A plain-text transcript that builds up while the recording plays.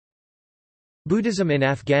Buddhism in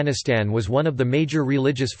Afghanistan was one of the major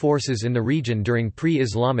religious forces in the region during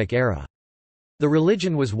pre-Islamic era. The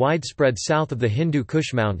religion was widespread south of the Hindu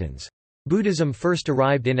Kush Mountains. Buddhism first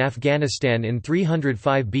arrived in Afghanistan in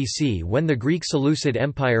 305 BC when the Greek Seleucid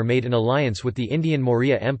Empire made an alliance with the Indian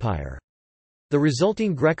Maurya Empire. The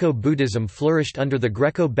resulting Greco-Buddhism flourished under the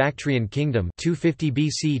Greco-Bactrian Kingdom 250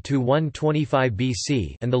 BC to 125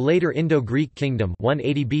 BC and the later Indo-Greek Kingdom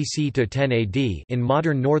 180 BC to 10 AD in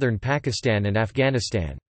modern northern Pakistan and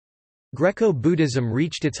Afghanistan. Greco-Buddhism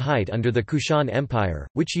reached its height under the Kushan Empire,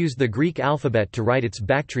 which used the Greek alphabet to write its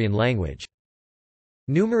Bactrian language.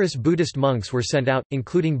 Numerous Buddhist monks were sent out,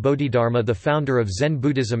 including Bodhidharma, the founder of Zen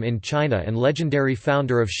Buddhism in China and legendary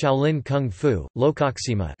founder of Shaolin Kung Fu,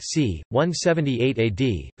 Lokaksema c. 178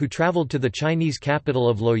 AD, who traveled to the Chinese capital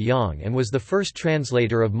of Luoyang and was the first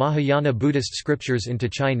translator of Mahayana Buddhist scriptures into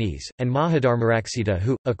Chinese, and Mahadharmaraksita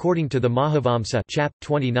who, according to the Mahavamsa chap.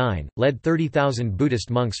 29, led 30,000 Buddhist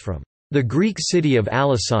monks from the Greek city of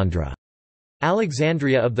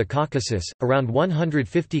Alexandria of the Caucasus, around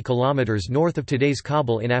 150 kilometers north of today's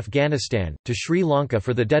Kabul in Afghanistan, to Sri Lanka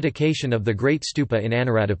for the dedication of the Great Stupa in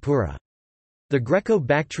Anuradhapura. The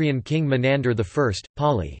Greco-Bactrian king Menander I,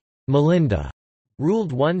 Pali Milinda,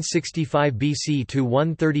 ruled 165 BC to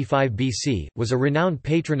 135 BC, was a renowned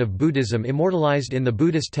patron of Buddhism immortalized in the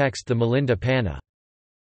Buddhist text the Milinda Panna.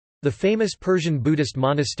 The famous Persian Buddhist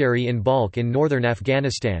monastery in Balkh in northern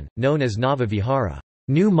Afghanistan, known as Nava Vihara,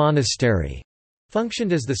 New Monastery,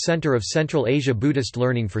 functioned as the center of Central Asia Buddhist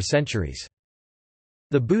learning for centuries.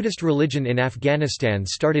 The Buddhist religion in Afghanistan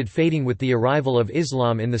started fading with the arrival of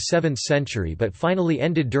Islam in the 7th century but finally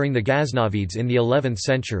ended during the Ghaznavids in the 11th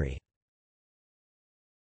century.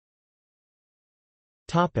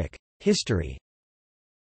 History.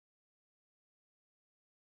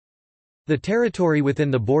 The territory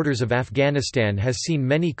within the borders of Afghanistan has seen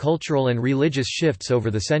many cultural and religious shifts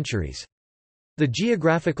over the centuries. The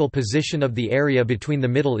geographical position of the area between the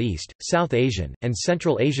Middle East, South Asian, and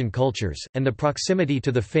Central Asian cultures, and the proximity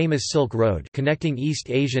to the famous Silk Road connecting East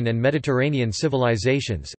Asian and Mediterranean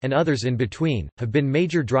civilizations, and others in between, have been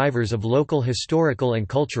major drivers of local historical and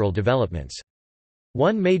cultural developments.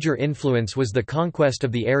 One major influence was the conquest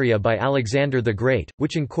of the area by Alexander the Great,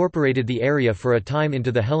 which incorporated the area for a time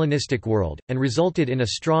into the Hellenistic world, and resulted in a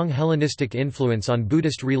strong Hellenistic influence on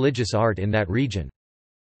Buddhist religious art in that region.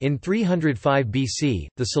 In 305 BC,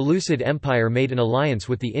 the Seleucid Empire made an alliance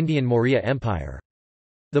with the Indian Maurya Empire.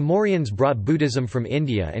 The Mauryans brought Buddhism from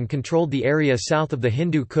India and controlled the area south of the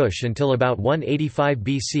Hindu Kush until about 185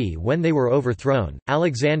 BC when they were overthrown.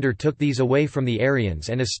 Alexander took these away from the Aryans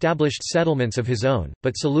and established settlements of his own,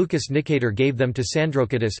 but Seleucus Nicator gave them to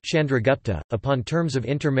Sandrocatus Chandragupta, upon terms of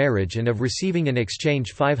intermarriage and of receiving in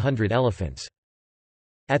exchange 500 elephants.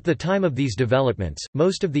 At the time of these developments,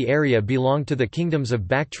 most of the area belonged to the kingdoms of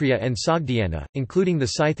Bactria and Sogdiana, including the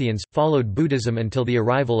Scythians, followed Buddhism until the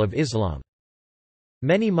arrival of Islam.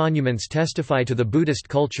 Many monuments testify to the Buddhist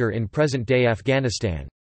culture in present-day Afghanistan.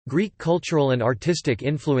 Greek cultural and artistic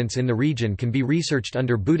influence in the region can be researched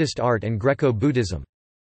under Buddhist art and Greco-Buddhism.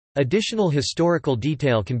 Additional historical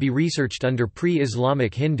detail can be researched under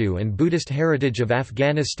pre-Islamic Hindu and Buddhist heritage of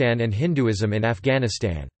Afghanistan and Hinduism in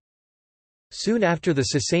Afghanistan. Soon after the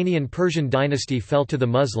Sasanian Persian dynasty fell to the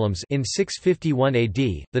Muslims in 651 AD,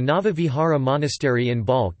 the Nava Vihara monastery in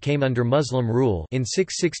Balkh came under Muslim rule in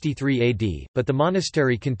 663 AD, but the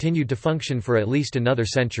monastery continued to function for at least another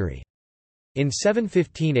century. In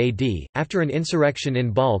 715 AD, after an insurrection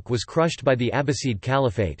in Balkh was crushed by the Abbasid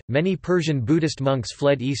Caliphate, many Persian Buddhist monks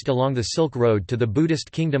fled east along the Silk Road to the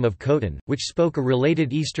Buddhist kingdom of Khotan, which spoke a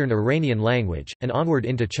related Eastern Iranian language, and onward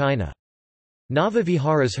into China. Nava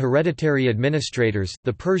Vihara's hereditary administrators,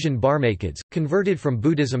 the Persian Barmakids, converted from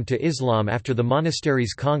Buddhism to Islam after the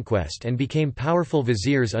monastery's conquest and became powerful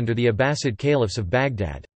viziers under the Abbasid caliphs of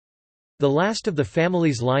Baghdad. The last of the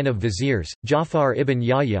family's line of viziers, Ja'far ibn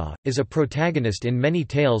Yahya, is a protagonist in many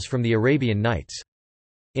tales from the Arabian Nights.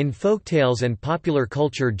 In folk tales and popular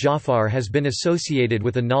culture, Ja'far has been associated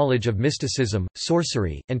with a knowledge of mysticism,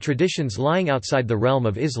 sorcery, and traditions lying outside the realm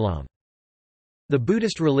of Islam. The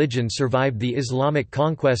Buddhist religion survived the Islamic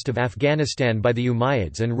conquest of Afghanistan by the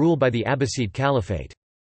Umayyads and rule by the Abbasid Caliphate.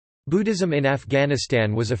 Buddhism in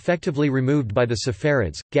Afghanistan was effectively removed by the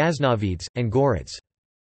Saffarids, Ghaznavids, and Ghurids.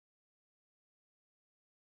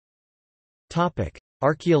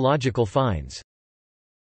 Archaeological finds.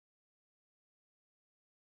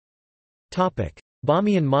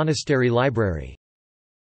 Bamiyan Monastery Library.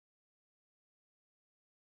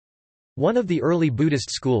 One of the early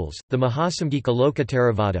Buddhist schools, the Mahasamgika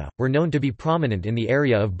Lokottaravada, were known to be prominent in the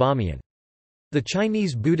area of Bamiyan. The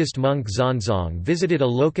Chinese Buddhist monk Xuanzang visited a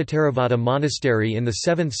Lokottaravada monastery in the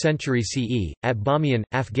 7th century CE, at Bamiyan,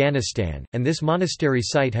 Afghanistan, and this monastery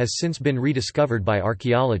site has since been rediscovered by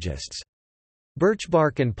archaeologists. Birch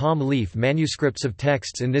bark and palm leaf manuscripts of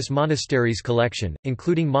texts in this monastery's collection,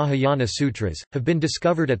 including Mahayana sutras, have been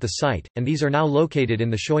discovered at the site, and these are now located in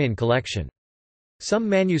the Shoyan collection. Some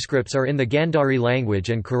manuscripts are in the Gandhari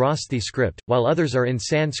language and Kharosthi script, while others are in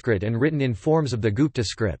Sanskrit and written in forms of the Gupta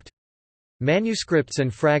script. Manuscripts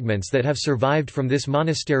and fragments that have survived from this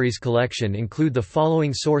monastery's collection include the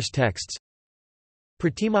following source texts: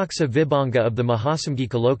 Pratimoksa Vibhanga of the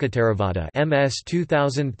Mahasamgika Lokottaravada MS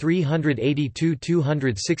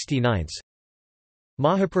 2382-269,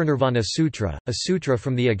 Mahaparinirvana Sutra, a sutra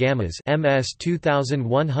from the Agamas MS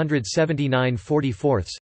 2179-44,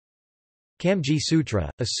 Kamji Sutra,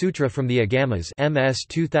 a sutra from the Agamas MS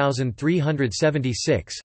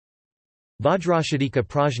 2376, Vajrashadika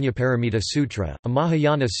Prajnaparamita Sutra, a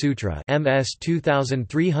Mahayana Sutra MS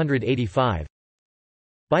 2385,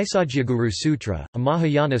 Baisagyaguru Sutra, a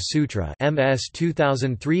Mahayana Sutra MS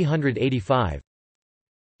 2385,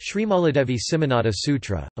 Srimaladevi Simhanada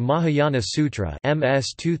Sutra, a Mahayana Sutra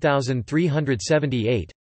MS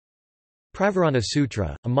 2378, Pravarana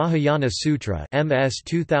Sutra, a Mahayana Sutra MS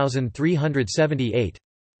 2378,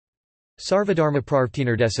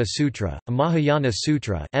 Sarvadharmaprarthinardesa Sutra, a Mahayana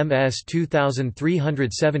Sutra MS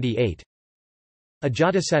 2378,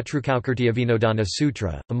 Ajatasatrukaukirtiyavinodana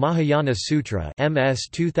Sutra, a Mahayana Sutra MS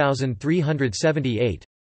 2378,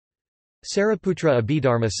 Sariputra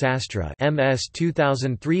Abhidharma Sastra MS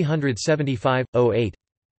 2375-08.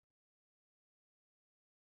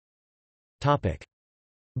 Topic: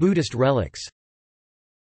 Buddhist relics.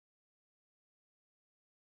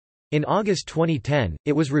 In August 2010,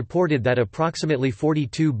 it was reported that approximately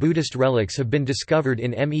 42 Buddhist relics have been discovered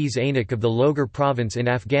in Mes Ainak of the Logar province in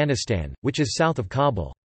Afghanistan, which is south of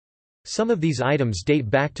Kabul. Some of these items date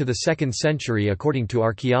back to the 2nd century according to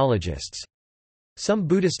archaeologists. Some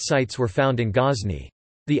Buddhist sites were found in Ghazni.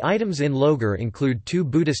 The items in Logar include 2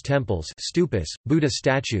 Buddhist temples, stupas, Buddha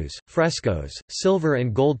statues, frescoes, silver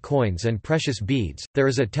and gold coins and precious beads. There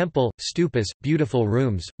is a temple, stupas, beautiful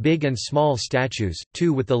rooms, big and small statues,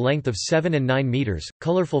 2 with the length of 7 and 9 meters,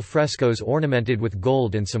 colorful frescoes ornamented with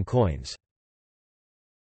gold and some coins.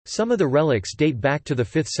 Some of the relics date back to the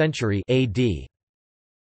 5th century AD.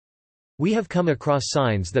 We have come across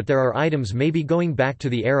signs that there are items maybe going back to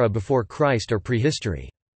the era before Christ or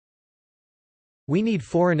prehistory. We need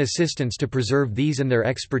foreign assistance to preserve these and their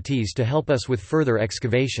expertise to help us with further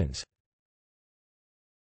excavations.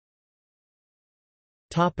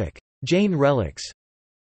 Jain relics.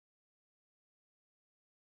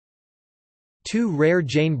 2 rare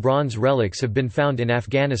Jain bronze relics have been found in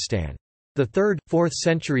Afghanistan. The 3rd, 4th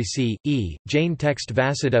century CE, Jain text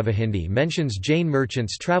Vasudevahindi mentions Jain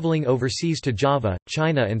merchants travelling overseas to Java,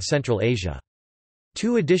 China and Central Asia.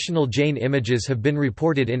 2 additional Jain images have been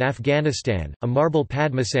reported in Afghanistan, a marble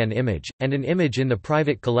Padmasan image, and an image in the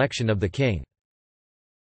private collection of the king.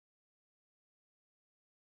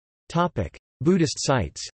 Buddhist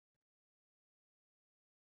sites.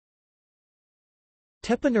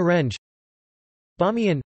 Tepa Narenj,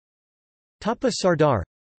 Bamiyan, Tapa Sardar,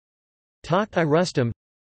 Tak-i Rustam,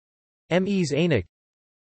 Mes Ainak,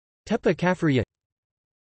 Tepa Kafriya.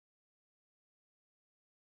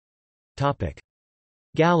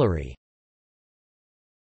 Gallery.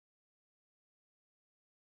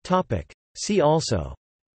 See also: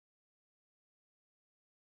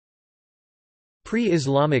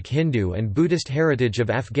 Pre-Islamic Hindu and Buddhist heritage of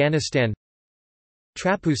Afghanistan,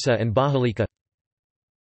 Trapusa and Bahalika.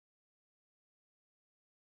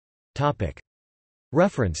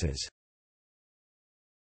 References.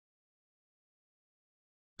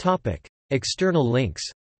 External links.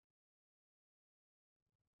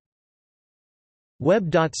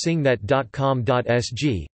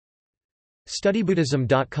 web.singnet.com.sg,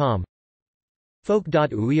 studybuddhism.com,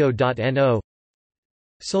 folk.uio.no,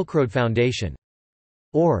 Silk Road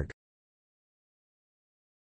Foundation.org